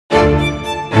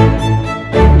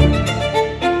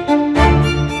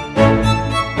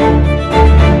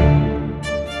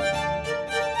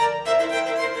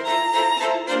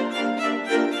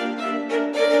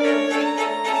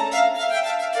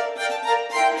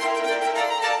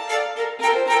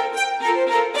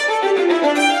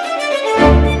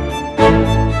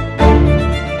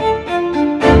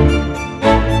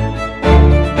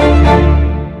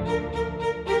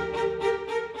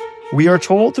We are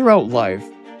told throughout life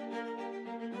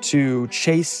to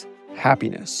chase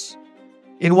happiness.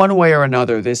 In one way or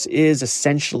another, this is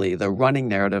essentially the running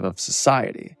narrative of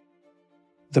society.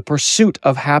 The pursuit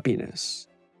of happiness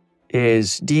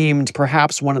is deemed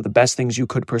perhaps one of the best things you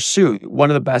could pursue,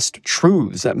 one of the best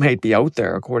truths that might be out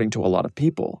there, according to a lot of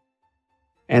people.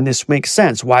 And this makes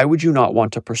sense. Why would you not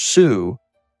want to pursue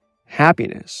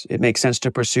happiness? It makes sense to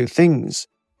pursue things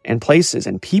and places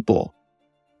and people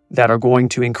that are going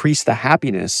to increase the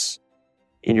happiness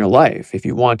in your life. If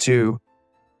you want to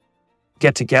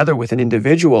get together with an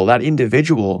individual, that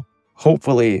individual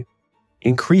hopefully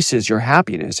increases your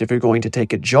happiness. If you're going to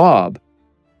take a job,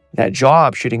 that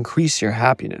job should increase your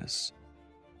happiness.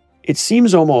 It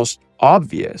seems almost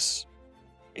obvious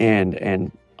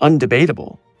and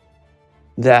undebatable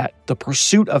that the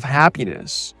pursuit of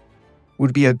happiness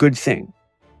would be a good thing,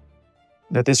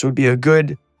 that this would be a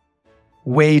good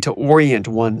way to orient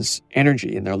one's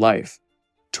energy in their life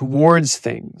towards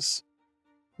things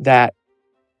that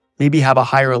maybe have a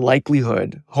higher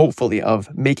likelihood, hopefully,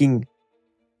 of making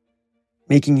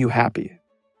you happy.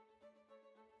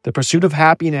 The pursuit of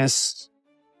happiness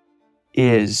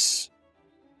is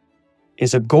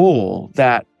a goal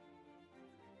that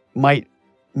might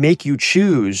make you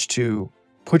choose to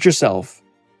put yourself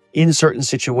in certain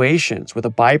situations where the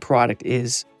byproduct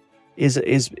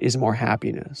is more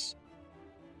happiness.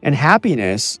 And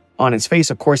happiness, on its face,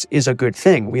 of course, is a good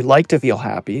thing. We like to feel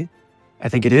happy. I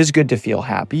think it is good to feel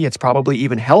happy. It's probably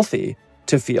even healthy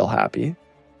to feel happy.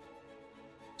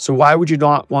 So why would you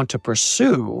not want to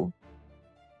pursue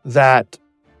that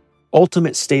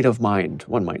ultimate state of mind,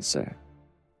 one might say?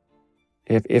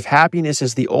 If happiness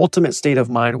is the ultimate state of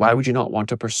mind, why would you not want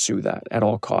to pursue that at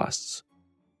all costs?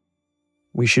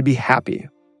 We should be happy.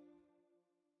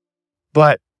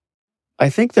 But I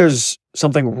think there's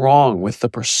something wrong with the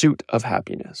pursuit of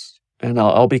happiness. And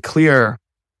I'll be clear,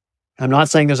 I'm not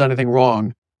saying there's anything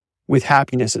wrong with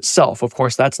happiness itself. Of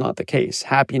course, that's not the case.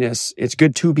 Happiness, it's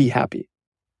good to be happy.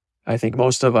 I think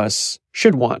most of us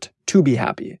should want to be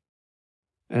happy.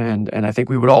 And I think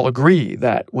we would all agree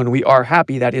that when we are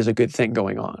happy, that is a good thing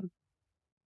going on.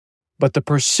 But the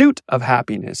pursuit of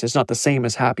happiness is not the same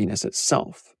as happiness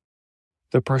itself.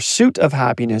 The pursuit of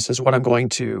happiness is what I'm going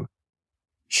to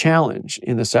challenge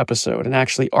in this episode and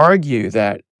actually argue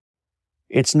that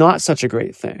it's not such a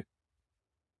great thing.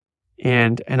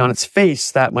 And on its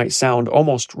face, that might sound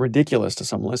almost ridiculous to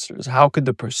some listeners. How could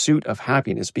the pursuit of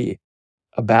happiness be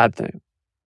a bad thing?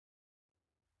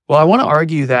 Well, I want to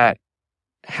argue that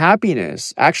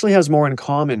happiness actually has more in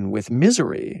common with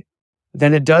misery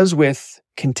than it does with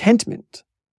contentment.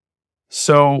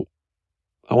 So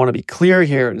I want to be clear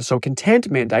here. So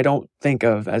contentment, I don't think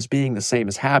of as being the same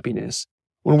as happiness.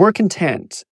 When we're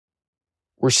content,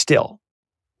 we're still.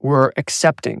 We're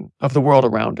accepting of the world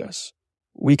around us.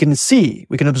 We can see,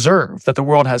 we can observe that the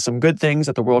world has some good things,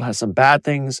 that the world has some bad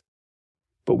things,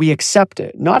 but we accept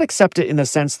it. Not accept it in the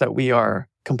sense that we are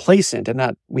complacent and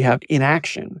that we have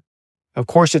inaction. Of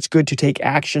course, it's good to take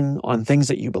action on things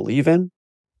that you believe in.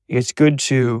 It's good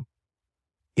to,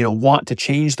 want to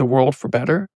change the world for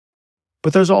better.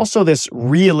 But there's also this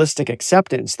realistic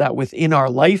acceptance that within our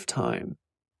lifetime,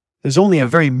 there's only a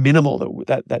very minimal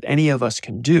that any of us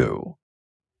can do.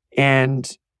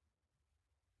 And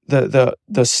the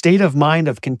state of mind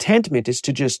of contentment is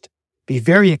to just be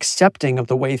very accepting of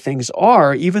the way things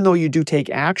are, even though you do take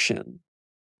action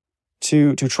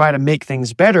to try to make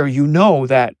things better. You know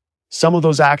that some of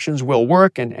those actions will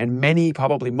work and many,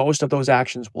 probably most of those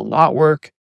actions will not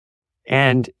work.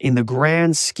 And in the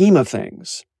grand scheme of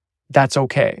things, that's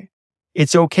okay.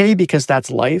 It's okay because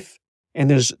that's life. And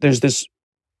there's this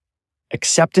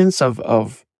acceptance of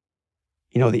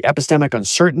the epistemic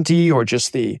uncertainty or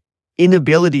just the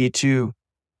inability to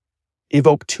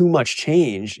evoke too much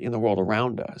change in the world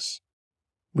around us.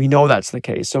 We know that's the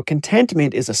case. So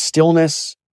contentment is a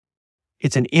stillness.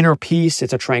 It's an inner peace.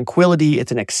 It's a tranquility.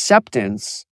 It's an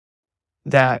acceptance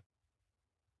that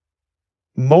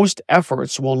most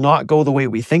efforts will not go the way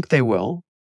we think they will,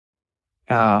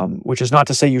 which is not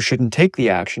to say you shouldn't take the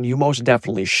action. You most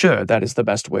definitely should. That is the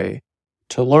best way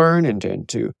to learn and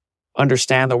to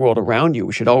understand the world around you.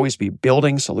 We should always be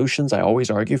building solutions. I always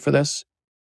argue for this.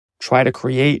 Try to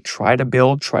create, try to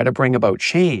build, try to bring about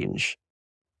change.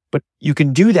 But you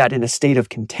can do that in a state of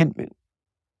contentment,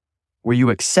 where you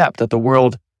accept that the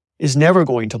world is never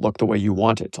going to look the way you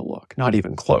want it to look, not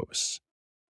even close.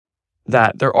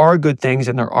 That there are good things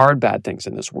and there are bad things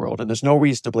in this world, and there's no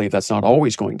reason to believe that's not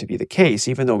always going to be the case,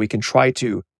 even though we can try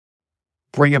to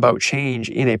bring about change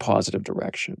in a positive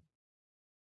direction.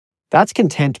 That's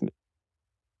contentment.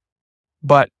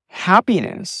 But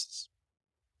happiness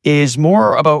is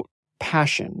more about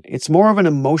passion. It's more of an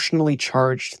emotionally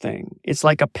charged thing. It's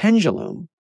like a pendulum,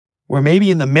 where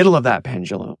maybe in the middle of that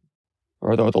pendulum,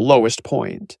 or the lowest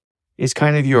point, is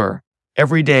kind of your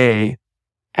everyday,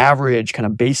 average kind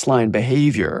of baseline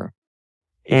behavior.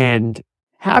 And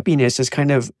happiness is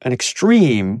kind of an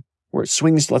extreme where it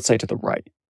swings, let's say, to the right.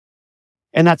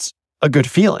 And that's a good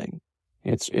feeling.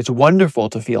 It's wonderful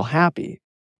to feel happy.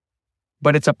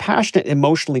 But it's a passionate,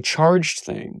 emotionally charged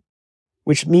thing,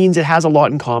 which means it has a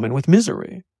lot in common with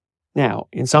misery. Now,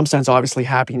 in some sense, obviously,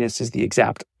 happiness is the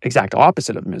exact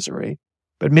opposite of misery,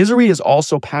 but misery is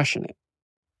also passionate.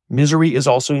 Misery is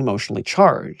also emotionally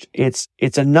charged.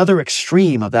 It's another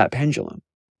extreme of that pendulum.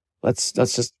 Let's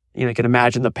just, you can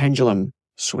imagine the pendulum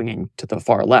swinging to the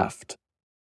far left.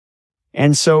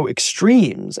 And so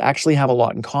extremes actually have a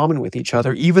lot in common with each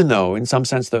other, even though in some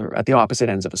sense they're at the opposite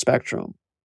ends of a spectrum.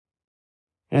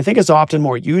 And I think it's often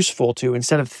more useful to,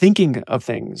 instead of thinking of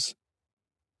things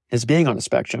as being on a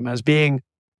spectrum, as being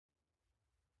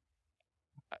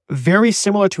very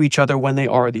similar to each other when they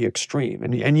are the extreme.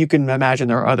 And you can imagine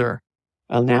there are other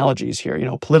analogies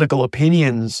here. Political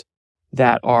opinions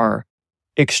that are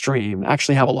extreme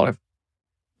actually have a lot of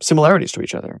similarities to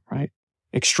each other, right?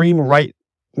 Extreme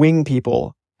right-wing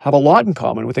people have a lot in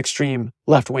common with extreme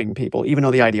left-wing people, even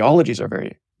though the ideologies are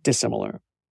very dissimilar.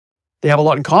 They have a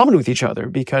lot in common with each other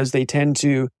because they tend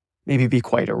to maybe be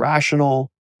quite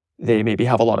irrational. They maybe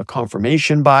have a lot of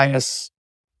confirmation bias,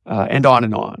 and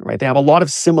on, right? They have a lot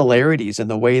of similarities in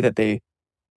the way that they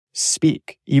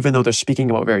speak, even though they're speaking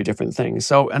about very different things.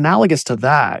 So analogous to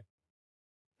that,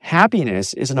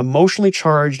 happiness is an emotionally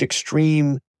charged,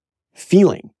 extreme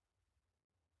feeling,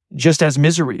 just as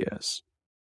misery is.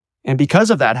 And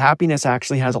because of that, happiness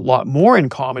actually has a lot more in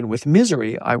common with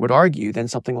misery, I would argue, than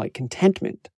something like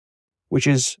contentment, which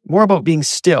is more about being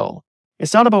still.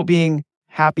 It's not about being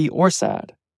happy or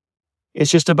sad.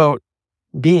 It's just about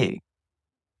being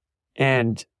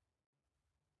and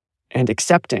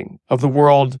accepting of the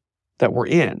world that we're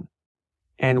in.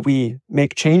 And we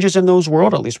make changes in those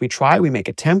world, or at least we try, we make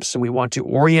attempts, and we want to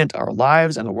orient our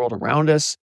lives and the world around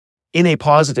us in a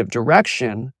positive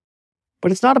direction.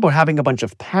 But it's not about having a bunch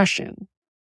of passion.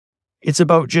 It's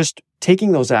about just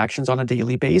taking those actions on a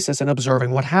daily basis and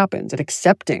observing what happens and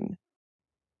accepting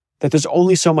that there's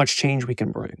only so much change we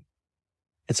can bring.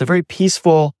 It's a very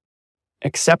peaceful,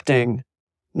 accepting,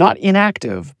 not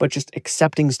inactive, but just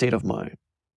accepting state of mind.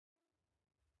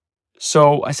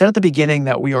 So I said at the beginning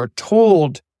that we are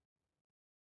told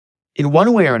in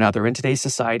one way or another in today's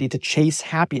society to chase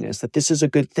happiness, that this is a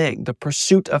good thing. The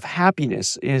pursuit of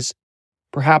happiness is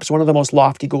perhaps one of the most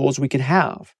lofty goals we could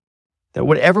have. That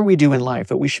whatever we do in life,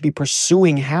 that we should be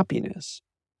pursuing happiness.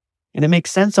 And it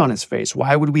makes sense on its face.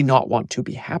 Why would we not want to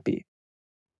be happy?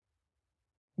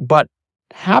 But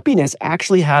happiness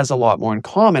actually has a lot more in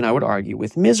common, I would argue,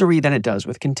 with misery than it does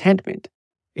with contentment.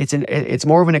 It's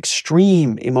more of an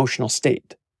extreme emotional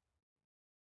state.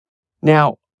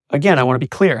 Now, again, I want to be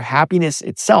clear. Happiness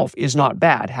itself is not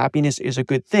bad. Happiness is a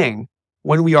good thing.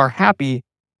 When we are happy,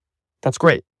 that's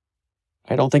great.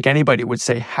 I don't think anybody would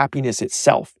say happiness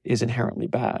itself is inherently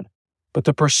bad. But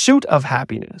the pursuit of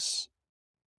happiness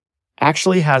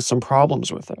actually has some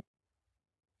problems with it.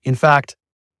 In fact,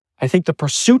 I think the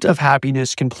pursuit of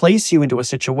happiness can place you into a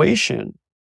situation,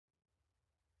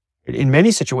 in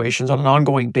many situations on an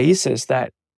ongoing basis,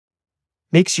 that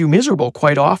makes you miserable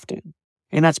quite often.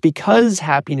 And that's because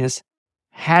happiness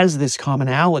has this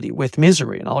commonality with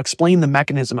misery. And I'll explain the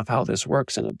mechanism of how this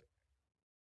works in a bit.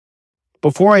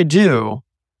 Before I do,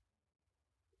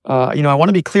 I want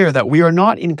to be clear that we are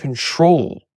not in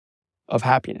control of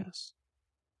happiness.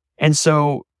 And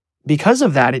so because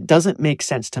of that, it doesn't make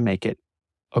sense to make it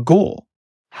a goal.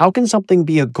 How can something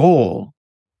be a goal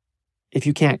if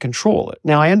you can't control it?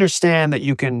 Now, I understand that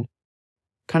you can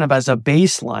kind of as a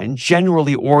baseline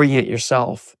generally orient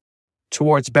yourself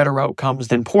towards better outcomes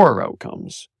than poorer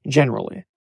outcomes, generally.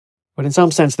 But in some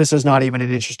sense, this is not even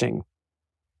an interesting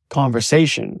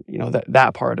conversation,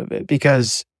 that part of it.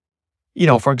 Because,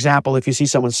 for example, if you see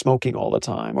someone smoking all the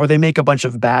time, or they make a bunch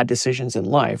of bad decisions in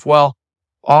life, well,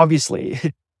 obviously,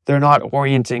 they're not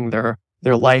orienting their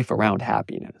life around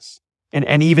happiness.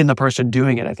 And even the person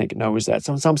doing it, I think, knows that.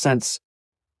 So in some sense,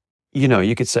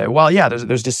 you could say, well, yeah,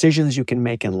 there's decisions you can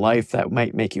make in life that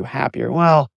might make you happier.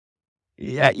 Well,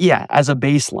 yeah, as a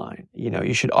baseline,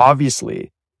 you should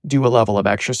obviously do a level of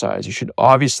exercise. You should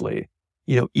obviously,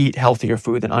 eat healthier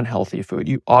food than unhealthy food.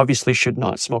 You obviously should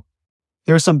not smoke.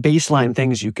 There are some baseline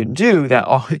things you can do that,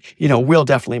 will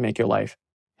definitely make your life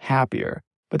happier.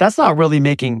 But that's not really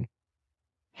making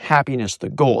happiness the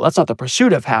goal. That's not the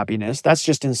pursuit of happiness. That's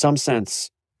just in some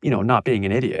sense, not being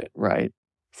an idiot, right?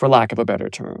 For lack of a better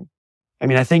term. I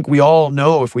mean, I think we all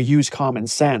know, if we use common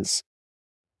sense,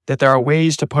 that there are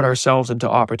ways to put ourselves into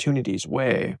opportunity's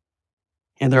way,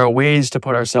 and there are ways to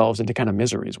put ourselves into kind of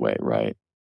misery's way, right?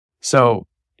 So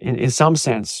in some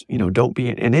sense, don't be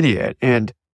an idiot,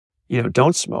 and,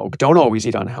 don't smoke, don't always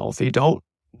eat unhealthy, don't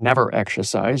never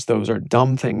exercise. Those are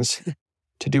dumb things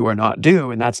to do or not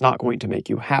do, and that's not going to make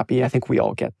you happy. I think we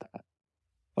all get that.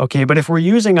 Okay, but if we're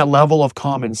using a level of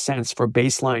common sense for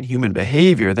baseline human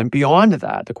behavior, then beyond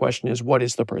that, the question is, what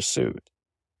is the pursuit?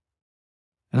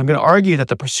 And I'm going to argue that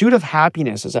the pursuit of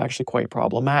happiness is actually quite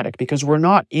problematic, because we're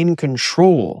not in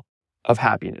control of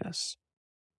happiness.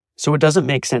 So it doesn't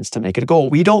make sense to make it a goal.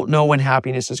 We don't know when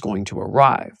happiness is going to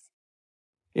arrive.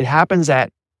 It happens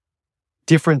at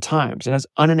different times. It has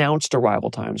unannounced arrival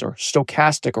times, or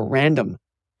stochastic or random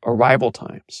arrival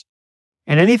times.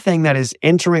 And anything that is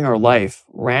entering our life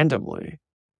randomly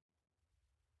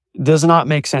does not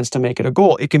make sense to make it a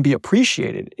goal. It can be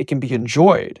appreciated. It can be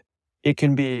enjoyed. It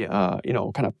can be,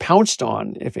 kind of pounced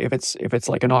on if it's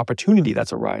like an opportunity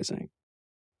that's arising.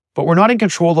 But we're not in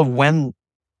control of when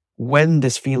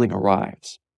this feeling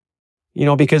arrives.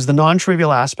 Because the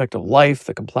non-trivial aspect of life,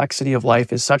 the complexity of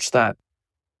life, is such that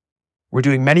we're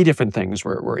doing many different things.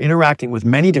 We're interacting with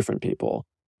many different people.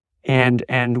 And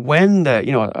when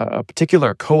a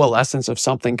particular coalescence of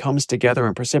something comes together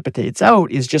and precipitates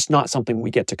out is just not something we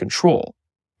get to control.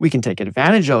 We can take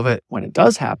advantage of it when it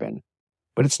does happen,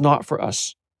 but it's not for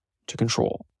us to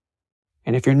control.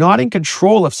 And if you're not in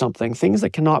control of something, things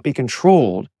that cannot be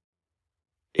controlled,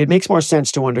 it makes more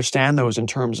sense to understand those in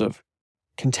terms of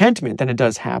contentment than it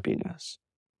does happiness,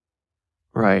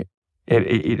 right?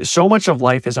 So much of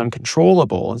life is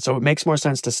uncontrollable, and so it makes more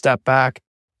sense to step back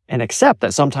and accept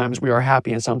that sometimes we are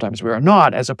happy and sometimes we are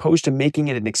not, as opposed to making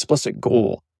it an explicit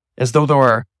goal, as though there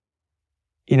are,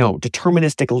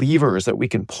 deterministic levers that we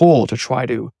can pull to try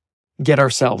to get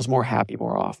ourselves more happy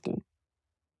more often.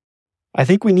 I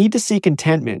think we need to see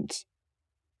contentment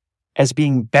as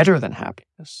being better than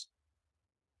happiness.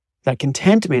 That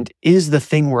contentment is the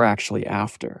thing we're actually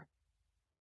after.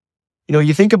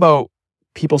 You think about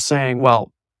people saying,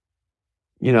 well,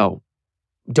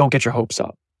 don't get your hopes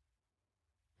up.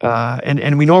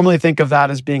 And we normally think of that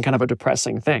as being kind of a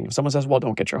depressing thing. If someone says, well,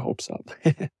 don't get your hopes up.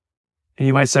 And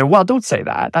you might say, well, don't say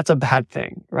that. That's a bad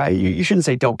thing, right? You shouldn't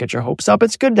say don't get your hopes up.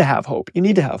 It's good to have hope. You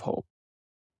need to have hope.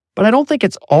 But I don't think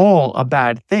it's all a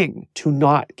bad thing to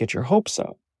not get your hopes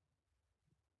up.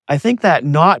 I think that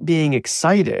not being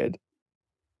excited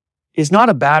is not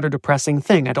a bad or depressing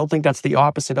thing. I don't think that's the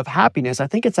opposite of happiness. I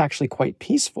think it's actually quite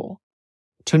peaceful.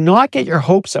 To not get your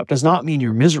hopes up does not mean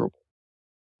you're miserable.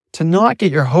 To not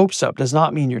get your hopes up does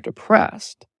not mean you're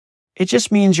depressed. It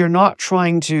just means you're not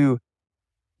trying to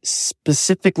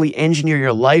specifically engineer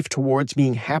your life towards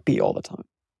being happy all the time.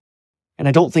 And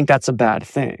I don't think that's a bad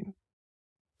thing.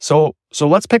 So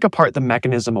let's pick apart the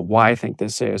mechanism of why I think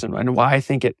this is and why I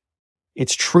think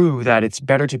it's true that it's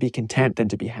better to be content than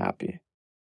to be happy.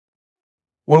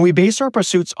 When we base our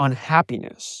pursuits on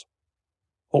happiness,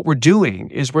 what we're doing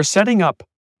is we're setting up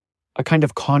a kind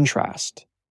of contrast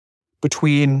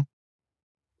between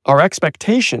our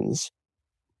expectations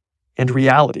and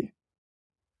reality.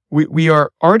 We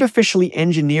are artificially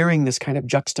engineering this kind of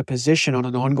juxtaposition on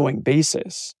an ongoing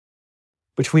basis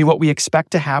between what we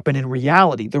expect to happen and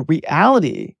reality. The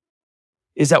reality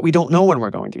is that we don't know when we're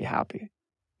going to be happy.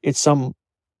 It's some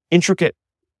intricate,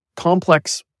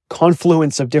 complex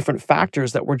confluence of different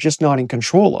factors that we're just not in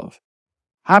control of.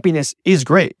 Happiness is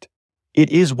great. It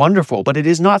is wonderful, but it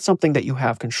is not something that you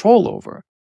have control over.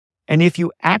 And if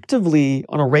you actively,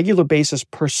 on a regular basis,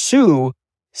 pursue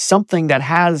something that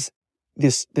has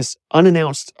this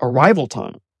unannounced arrival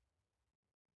time,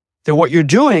 then what you're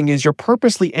doing is you're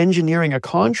purposely engineering a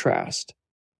contrast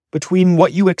between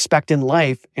what you expect in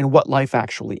life and what life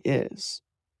actually is.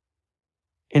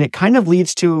 And it kind of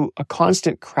leads to a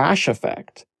constant crash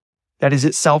effect that is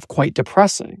itself quite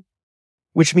depressing,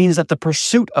 which means that the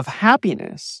pursuit of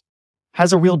happiness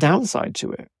has a real downside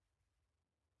to it.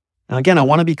 Now, again, I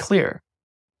want to be clear.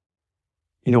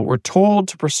 We're told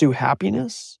to pursue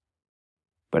happiness,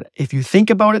 but if you think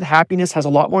about it, happiness has a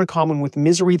lot more in common with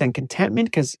misery than contentment,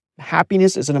 because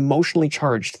happiness is an emotionally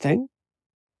charged thing.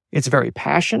 It's very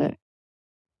passionate,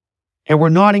 and we're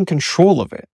not in control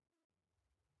of it.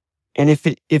 And if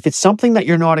it's something that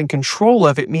you're not in control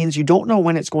of, it means you don't know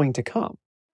when it's going to come.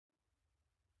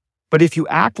 But if you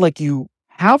act like you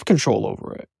have control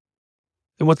over it,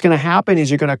 then what's going to happen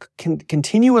is you're going to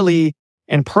continually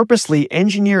and purposely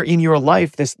engineer in your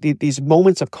life these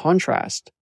moments of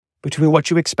contrast between what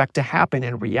you expect to happen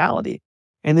and reality.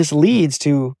 And this leads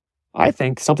to, I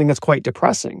think, something that's quite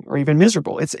depressing or even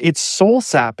miserable. It's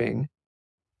soul-sapping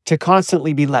to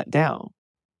constantly be let down.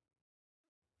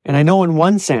 And I know in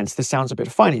one sense, this sounds a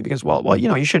bit funny because, well,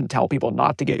 you shouldn't tell people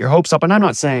not to get your hopes up. And I'm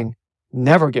not saying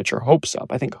never get your hopes up.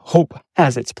 I think hope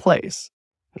has its place.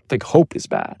 I don't think hope is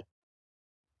bad.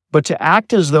 But to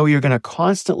act as though you're going to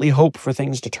constantly hope for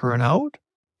things to turn out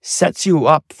sets you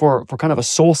up for kind of a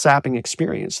soul-sapping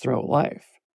experience throughout life.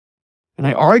 And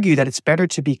I argue that it's better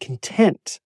to be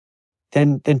content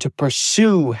than to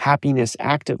pursue happiness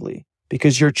actively,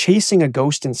 because you're chasing a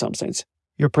ghost in some sense.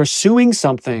 You're pursuing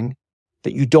something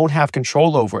that you don't have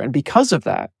control over. And because of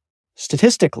that,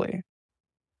 statistically,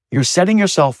 you're setting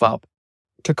yourself up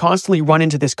to constantly run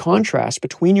into this contrast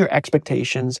between your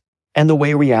expectations and the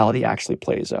way reality actually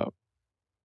plays out.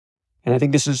 And I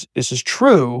think this is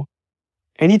true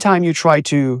anytime you try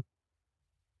to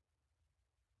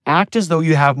act as though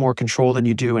you have more control than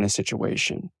you do in a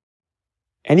situation.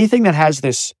 Anything that has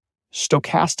this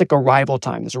stochastic arrival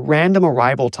time, this random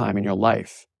arrival time in your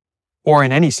life, or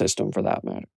in any system for that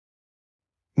matter,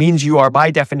 means you are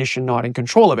by definition not in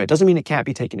control of it. It doesn't mean it can't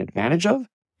be taken advantage of.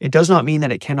 It does not mean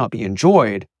that it cannot be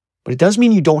enjoyed, but it does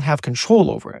mean you don't have control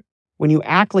over it. When you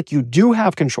act like you do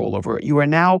have control over it, you are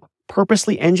now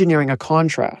purposely engineering a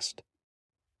contrast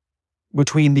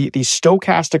between the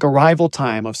stochastic arrival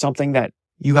time of something that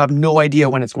you have no idea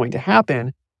when it's going to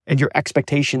happen and your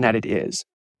expectation that it is,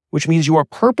 which means you are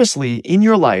purposely in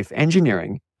your life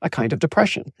engineering a kind of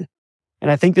depression.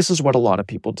 And I think this is what a lot of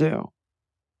people do.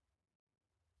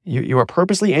 You are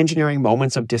purposely engineering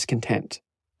moments of discontent,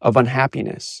 of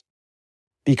unhappiness,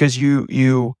 because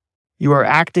you are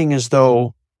acting as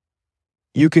though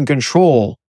you can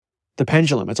control the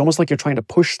pendulum. It's almost like you're trying to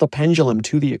push the pendulum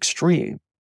to the extreme.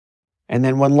 And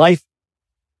then when life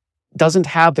doesn't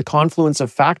have the confluence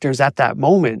of factors at that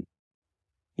moment,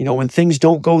 when things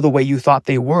don't go the way you thought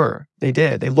they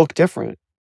look different,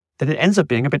 then it ends up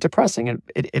being a bit depressing. And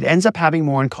it ends up having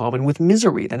more in common with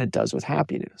misery than it does with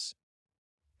happiness.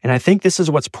 And I think this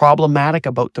is what's problematic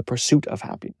about the pursuit of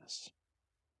happiness.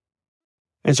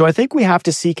 And so I think we have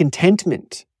to see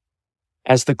contentment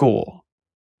as the goal,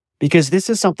 because this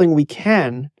is something we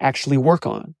can actually work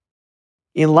on.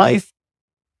 In life,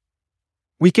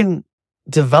 we can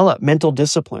develop mental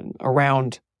discipline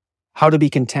around how to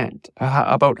be content,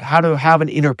 about how to have an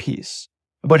inner peace,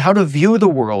 about how to view the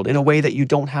world in a way that you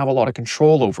don't have a lot of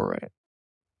control over it.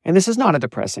 And this is not a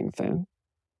depressing thing.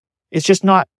 It's just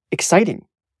not exciting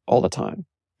all the time.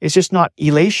 It's just not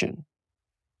elation.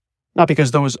 Not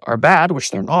because those are bad,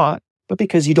 which they're not, but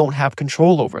because you don't have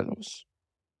control over those.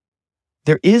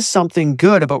 There is something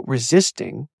good about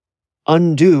resisting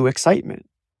undue excitement.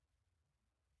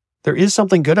 There is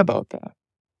something good about that.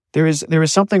 There is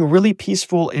something really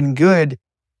peaceful and good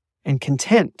and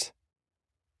content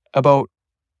about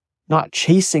not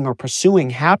chasing or pursuing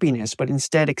happiness, but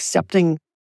instead accepting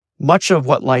much of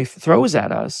what life throws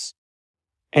at us.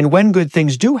 And when good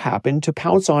things do happen, to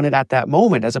pounce on it at that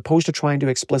moment, as opposed to trying to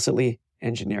explicitly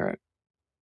engineer it.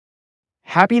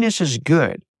 Happiness is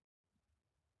good,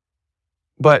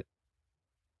 but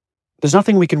there's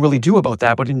nothing we can really do about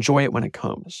that but enjoy it when it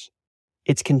comes.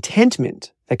 It's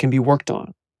contentment that can be worked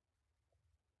on.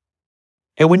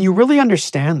 And when you really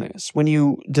understand this, when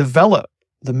you develop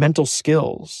the mental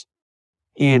skills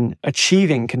in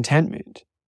achieving contentment,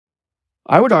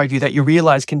 I would argue that you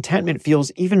realize contentment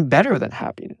feels even better than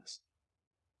happiness.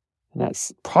 And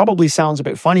that probably sounds a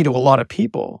bit funny to a lot of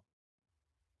people.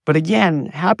 But again,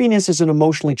 happiness is an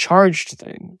emotionally charged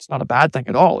thing. It's not a bad thing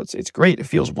at all. It's great. It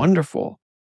feels wonderful.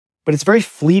 But it's very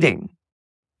fleeting.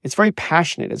 It's very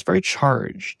passionate. It's very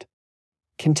charged.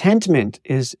 Contentment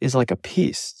is like a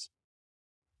peace.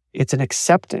 It's an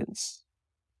acceptance.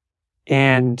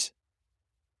 And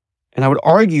I would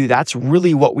argue that's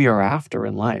really what we are after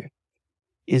in life,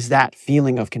 is that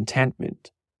feeling of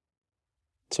contentment.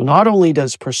 So not only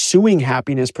does pursuing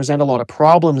happiness present a lot of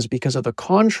problems because of the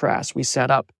contrast we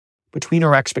set up between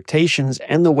our expectations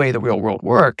and the way the real world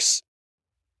works,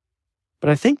 but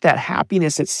I think that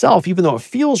happiness itself, even though it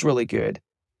feels really good,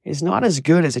 is not as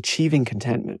good as achieving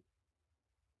contentment.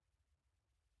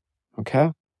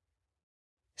 Okay?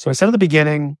 So I said at the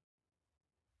beginning,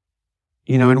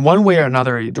 in one way or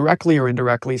another, directly or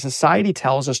indirectly, society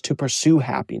tells us to pursue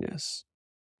happiness.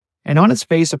 And on its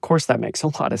face, of course, that makes a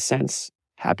lot of sense.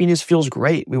 Happiness feels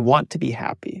great. We want to be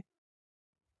happy.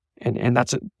 And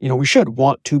that's, we should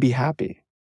want to be happy.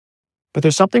 But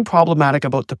there's something problematic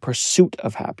about the pursuit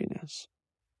of happiness.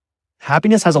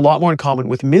 Happiness has a lot more in common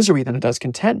with misery than it does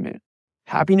contentment.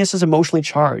 Happiness is emotionally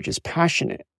charged, it's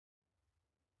passionate,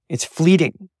 it's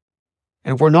fleeting.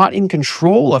 And we're not in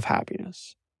control of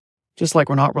happiness, just like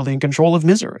we're not really in control of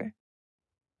misery.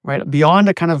 Right? Beyond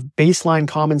a kind of baseline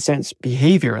common sense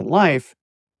behavior in life,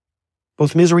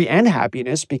 Both misery and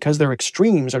happiness, because they're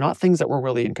extremes, are not things that we're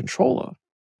really in control of.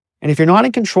 And if you're not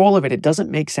in control of it, it doesn't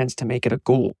make sense to make it a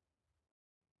goal.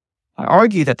 I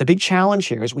argue that the big challenge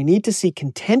here is we need to see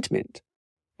contentment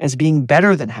as being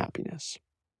better than happiness.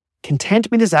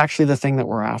 Contentment is actually the thing that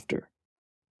we're after.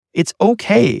 It's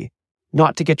okay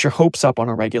not to get your hopes up on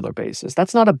a regular basis.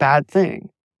 That's not a bad thing.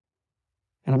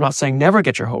 And I'm not saying never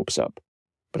get your hopes up,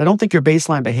 but I don't think your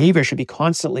baseline behavior should be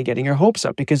constantly getting your hopes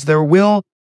up, because there will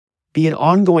be an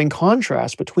ongoing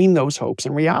contrast between those hopes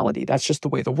and reality. That's just the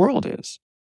way the world is.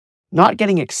 Not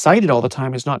getting excited all the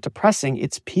time is not depressing,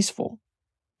 it's peaceful.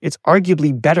 It's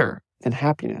arguably better than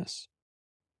happiness.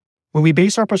 When we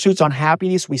base our pursuits on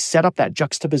happiness, we set up that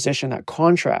juxtaposition, that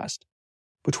contrast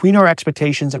between our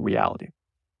expectations and reality.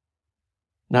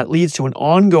 And that leads to an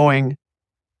ongoing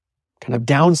kind of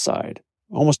downside,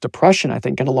 almost depression, I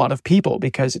think, in a lot of people,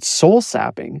 because it's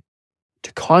soul-sapping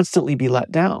to constantly be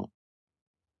let down.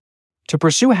 To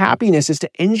pursue happiness is to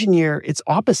engineer its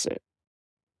opposite.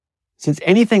 Since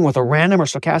anything with a random or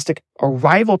stochastic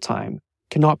arrival time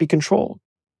cannot be controlled.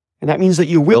 And that means that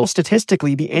you will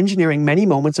statistically be engineering many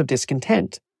moments of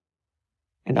discontent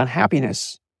and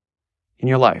unhappiness in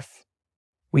your life.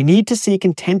 We need to see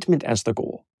contentment as the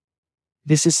goal.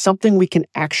 This is something we can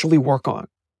actually work on.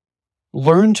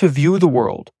 Learn to view the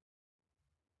world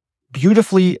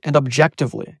beautifully and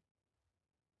objectively,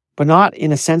 but not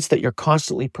in a sense that you're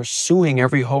constantly pursuing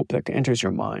every hope that enters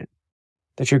your mind,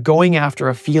 that you're going after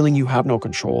a feeling you have no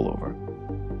control over.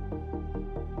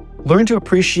 Learn to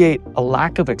appreciate a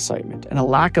lack of excitement and a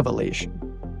lack of elation.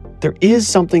 There is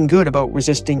something good about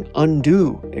resisting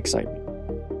undue excitement.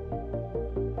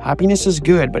 Happiness is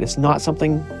good, but it's not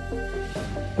something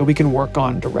that we can work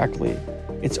on directly.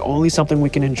 It's only something we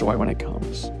can enjoy when it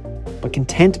comes. But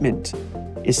contentment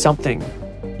is something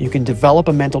you can develop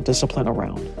a mental discipline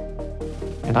around.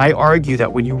 And I argue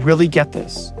that when you really get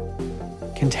this,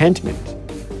 contentment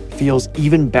feels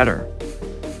even better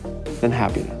than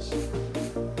happiness.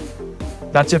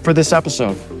 That's it for this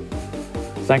episode.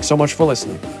 Thanks so much for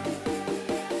listening.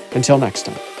 Until next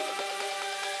time,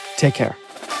 take care.